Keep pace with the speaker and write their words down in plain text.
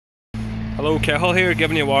Hello, Cahill here,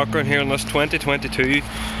 giving you a walk around here on this 2022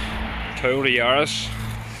 Toyota Yaris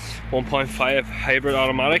 1.5 hybrid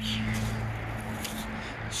automatic.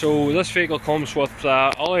 So this vehicle comes with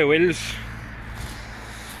alloy wheels.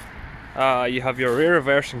 You have your rear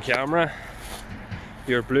reversing camera,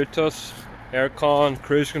 your Bluetooth, aircon,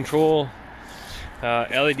 cruise control,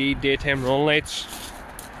 LED daytime run lights,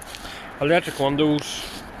 electric windows.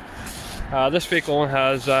 This vehicle only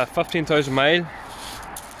has 15,000 miles.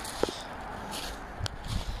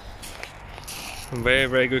 In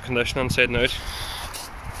very good condition inside and out.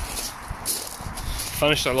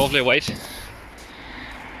 Finished a lovely white,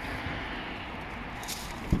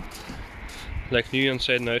 like new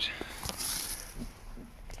inside and out.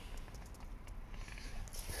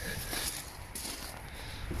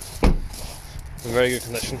 In very good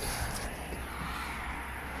condition.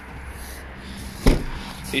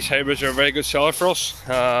 These hybrids are a very good seller for us.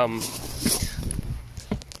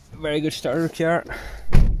 Very good starter car.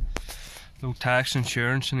 Low tax,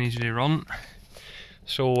 insurance, and easy to run.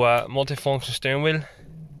 So multi-function steering wheel.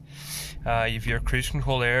 You have your cruise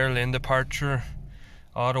control, air, lane departure,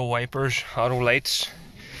 auto wipers, auto lights.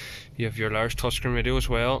 You have your large touchscreen radio as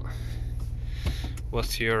well,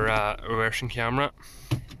 with your reversing camera,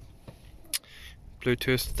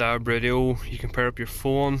 Bluetooth DAB radio. You can pair up your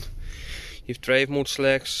phone. You have drive mode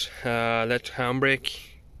selects, electric handbrake,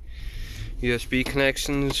 USB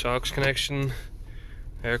connections, aux connection,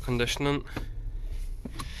 air conditioning.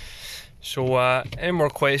 So any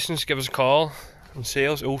more questions, give us a call on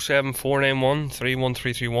sales 07491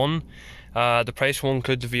 31331. The price will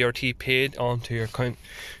include the VRT paid onto your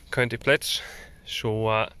county plates,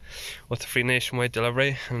 so with the free nationwide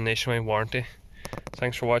delivery and nationwide warranty.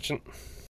 Thanks for watching.